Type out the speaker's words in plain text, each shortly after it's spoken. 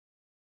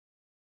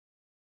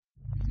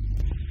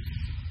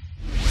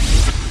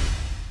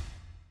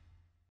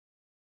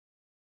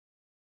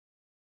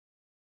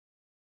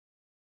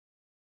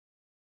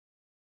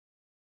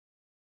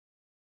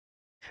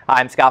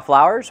I'm Scott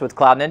Flowers with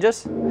Cloud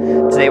Ninjas.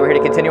 Today we're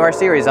here to continue our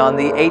series on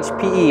the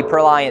HPE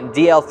ProLiant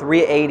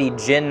DL380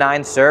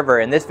 Gen9 server.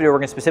 In this video we're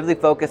going to specifically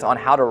focus on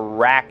how to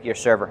rack your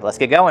server. Let's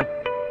get going.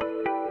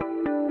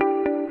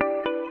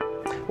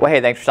 Well, hey,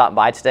 thanks for stopping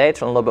by today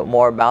to learn a little bit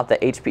more about the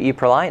HPE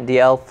ProLiant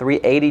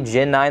DL380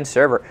 Gen9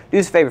 server. Do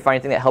us a favor, find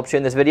anything that helps you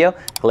in this video,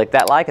 click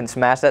that like and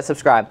smash that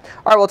subscribe.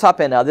 All right, we'll top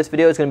in. This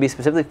video is going to be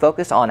specifically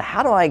focused on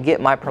how do I get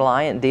my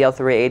ProLiant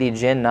DL380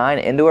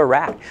 Gen9 into a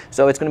rack.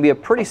 So it's going to be a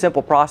pretty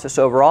simple process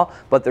overall,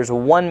 but there's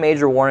one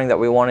major warning that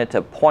we wanted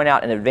to point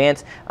out in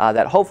advance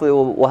that hopefully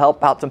will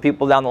help out some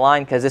people down the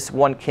line, because this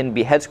one can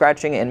be head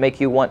scratching and make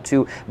you want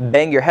to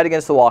bang your head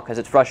against the wall because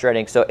it's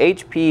frustrating. So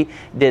HP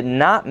did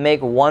not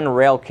make one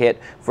rail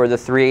kit for the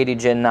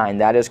 380 Gen 9.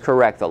 That is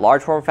correct. The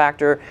large form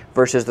factor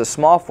versus the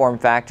small form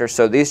factor.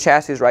 So these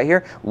chassis right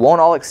here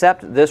won't all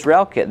accept this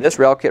rail kit. This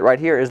rail kit right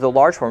here is the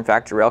large form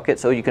factor rail kit,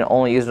 so you can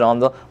only use it on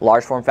the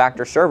large form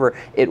factor server.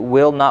 It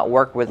will not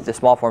work with the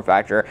small form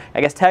factor.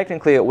 I guess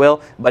technically it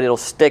will, but it'll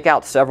stick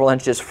out several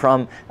inches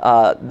from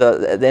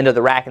the end of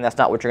the rack, and that's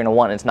not what you're going to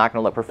want. It's not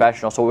going to look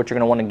professional. So what you're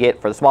going to want to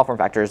get for the small form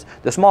factor is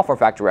the small form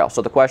factor rail.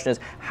 So the question is,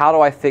 how do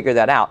I figure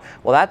that out?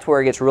 Well, that's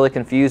where it gets really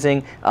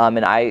confusing,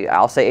 and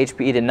I'll say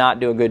HPE did not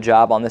do a good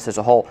job on this as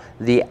a whole.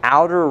 The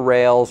outer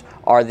rails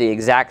are the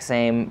exact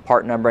same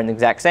part number and the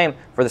exact same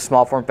for the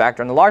small form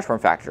factor and the large form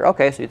factor.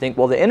 Okay, so you think,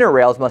 well, the inner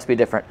rails must be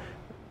different.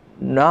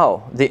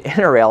 No, the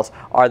inner rails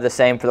are the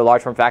same for the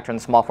large form factor and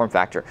the small form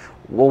factor.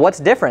 Well, what's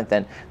different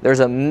then?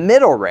 There's a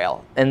middle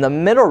rail, and the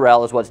middle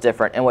rail is what's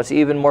different. And what's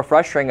even more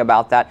frustrating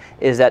about that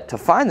is that to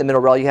find the middle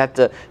rail, you have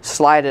to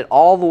slide it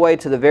all the way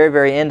to the very,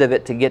 very end of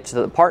it to get to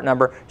the part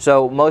number.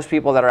 So most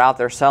people that are out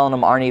there selling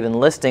them aren't even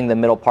listing the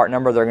middle part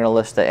number. They're going to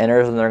list the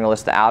inners and they're going to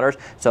list the outers.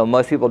 So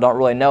most people don't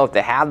really know if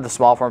they have the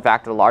small form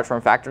factor, the large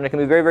form factor, and it can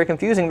be very, very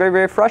confusing, very,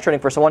 very frustrating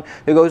for someone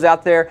who goes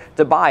out there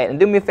to buy it. And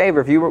do me a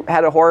favor, if you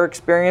had a horror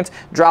experience,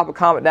 drop a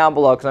comment down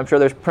below, because I'm sure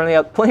there's plenty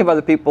of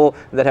other people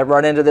that have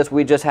run into this.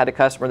 We just had a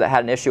customer that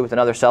had an issue with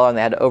another seller, and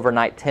they had to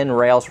overnight 10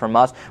 rails from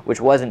us,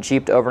 which wasn't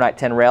cheap to overnight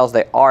 10 rails.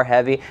 They are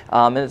heavy,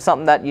 and it's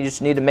something that you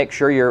just need to make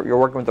sure you're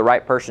working with the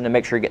right person to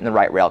make sure you're getting the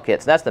right rail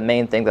kits. That's the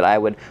main thing that I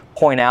would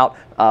point out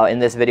in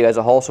this video as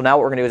a whole. So now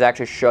what we're going to do is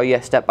actually show you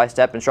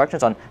step-by-step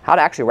instructions on how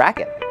to actually rack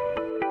it.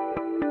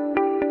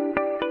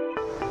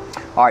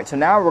 All right, so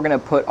now we're going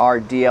to put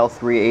our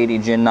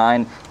DL380 Gen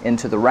 9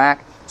 into the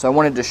rack. So I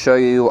wanted to show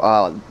you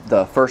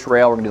the first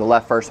rail. We're going to do the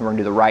left first, and we're going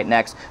to do the right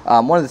next.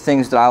 One of the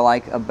things that I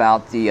like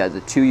about the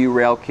 2U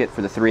rail kit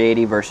for the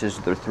 380 versus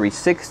the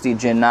 360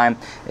 Gen 9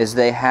 is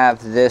they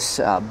have this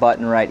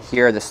button right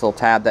here, this little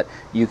tab that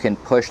you can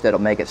push that'll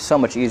make it so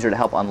much easier to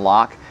help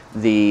unlock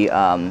the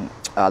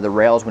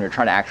rails when you're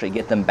trying to actually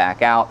get them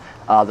back out.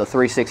 The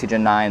 360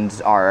 Gen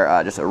 9s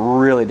are just a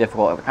really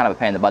difficult, kind of a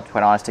pain in the butt, to be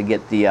quite honest, to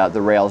get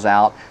the rails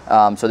out.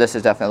 So this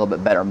is definitely a little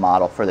bit better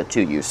model for the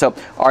 2U. So,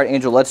 all right,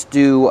 Angel, let's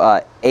do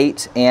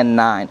 8 and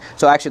 9.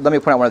 So actually, let me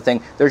point out one other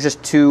thing. There's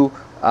just two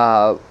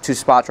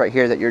spots right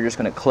here that you're just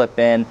going to clip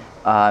in,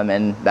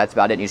 and that's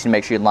about it. You just need to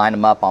make sure you line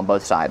them up on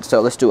both sides. So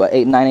let's do 8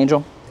 and 9,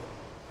 Angel.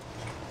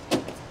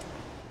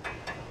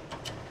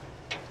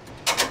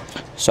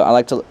 So I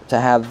like to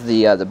have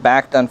the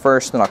back done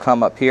first, then I'll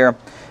come up here,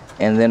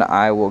 and then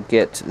I will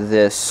get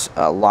this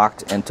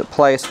locked into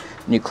place.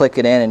 And you click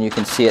it in, and you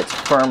can see it's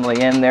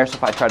firmly in there. So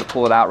if I try to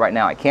pull it out right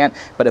now, I can't.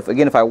 But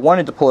if I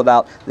wanted to pull it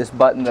out, this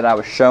button that I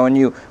was showing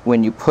you,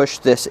 when you push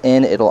this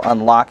in, it'll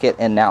unlock it,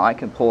 and now I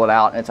can pull it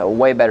out. And it's a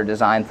way better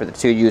design for the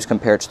 2Us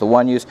compared to the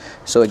 1Us.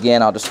 So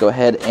again, I'll just go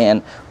ahead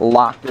and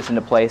lock this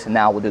into place, and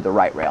now we'll do the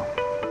right rail.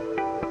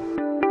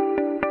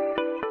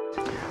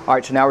 All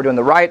right, so now we're doing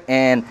the right,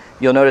 and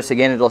you'll notice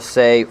again it'll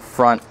say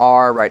front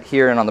R right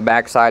here, and on the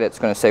back side it's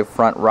going to say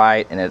front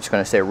right, and it's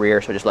going to say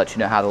rear, so just let you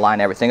know how to line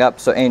everything up.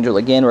 So Angel,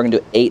 again, we're going to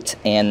do 8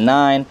 and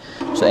 9.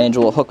 So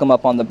Angel will hook them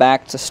up on the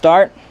back to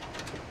start,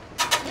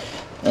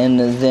 and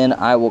then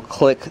I will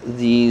click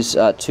these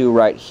two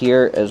right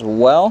here as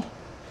well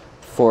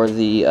for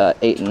the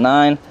 8 and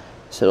 9.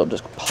 So it'll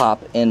just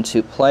pop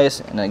into place,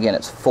 and again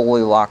it's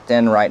fully locked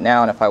in right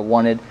now, and if I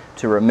wanted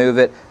to remove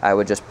it, I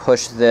would just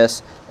push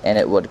this and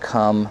it would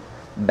come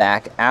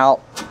back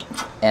out,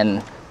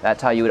 and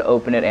that's how you would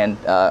open it, and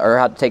or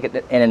how to take it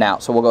in and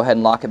out. So we'll go ahead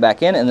and lock it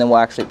back in, and then we'll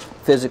actually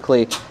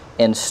physically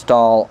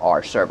install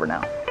our server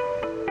now.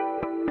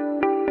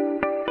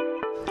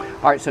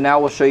 All right, so now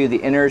we'll show you the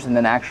inners and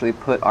then actually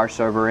put our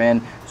server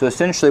in. So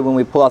essentially when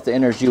we pull out the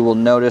inners, you will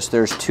notice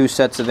there's two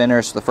sets of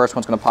inners. So the first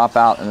one's going to pop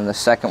out, and then the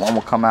second one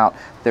will come out.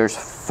 There's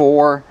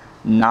 4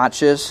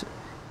 notches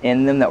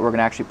in them that we're going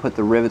to actually put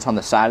the rivets on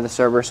the side of the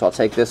server. So I'll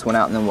take this one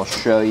out, and then we'll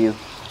show you.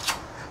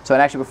 So,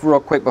 and actually,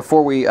 real quick,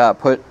 before we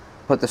put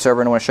the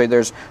server in, I want to show you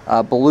there's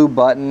a blue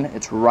button.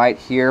 It's right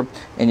here,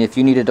 and if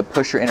you needed to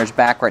push your inners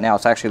back right now,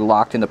 it's actually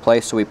locked into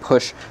place. So we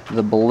push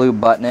the blue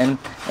button in,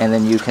 and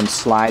then you can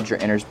slide your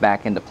inners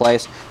back into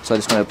place. So I'm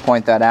just going to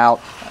point that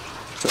out.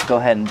 So go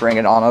ahead and bring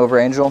it on over,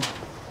 Angel.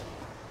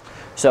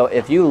 So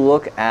if you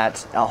look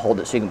at, I'll hold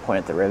it so you can point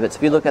at the rivets.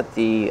 If you look at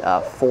the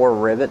 4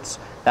 rivets,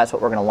 that's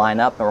what we're going to line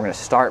up, and we're going to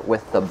start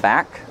with the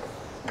back.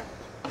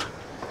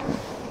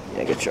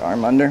 Get your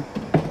arm under.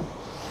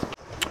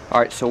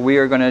 All right, so we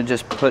are going to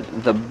just put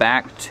the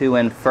back two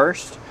in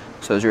first.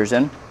 So is yours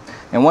in?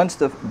 And once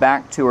the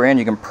back two are in,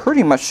 you can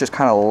pretty much just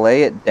kind of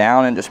lay it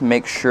down and just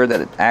make sure that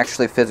it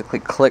actually physically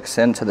clicks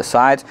into the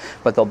sides,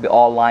 but they'll be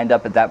all lined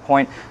up at that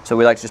point. So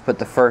we like to just put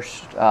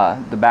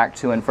the back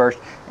two in first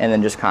and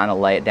then just kind of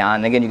lay it down.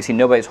 And again, you can see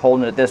nobody's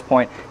holding it at this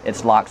point.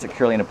 It's locked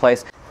securely into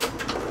place.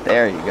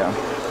 There you go.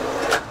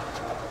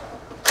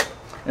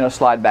 And it'll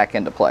slide back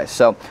into place.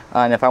 So,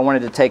 and if I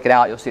wanted to take it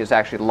out, you'll see it's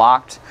actually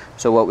locked.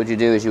 So what would you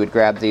do is you would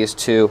grab these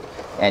two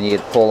and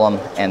you'd pull them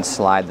and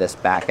slide this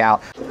back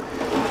out.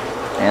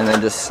 And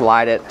then just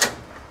slide it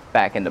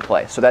back into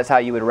place. So that's how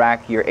you would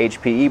rack your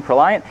HPE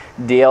ProLiant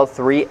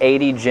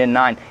DL380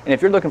 Gen9. And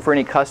if you're looking for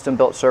any custom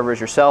built servers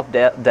yourself,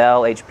 Dell,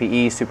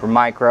 HPE,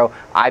 Supermicro,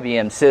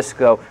 IBM,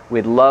 Cisco,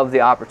 we'd love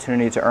the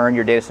opportunity to earn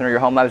your data center, your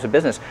home lab as a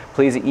business.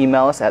 Please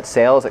email us at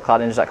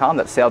sales@cloudengines.com.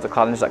 That's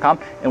sales@cloudengines.com.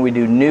 And we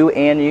do new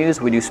and used.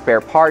 We do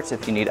spare parts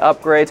if you need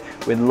upgrades.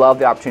 We'd love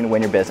the opportunity to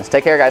win your business.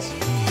 Take care, guys.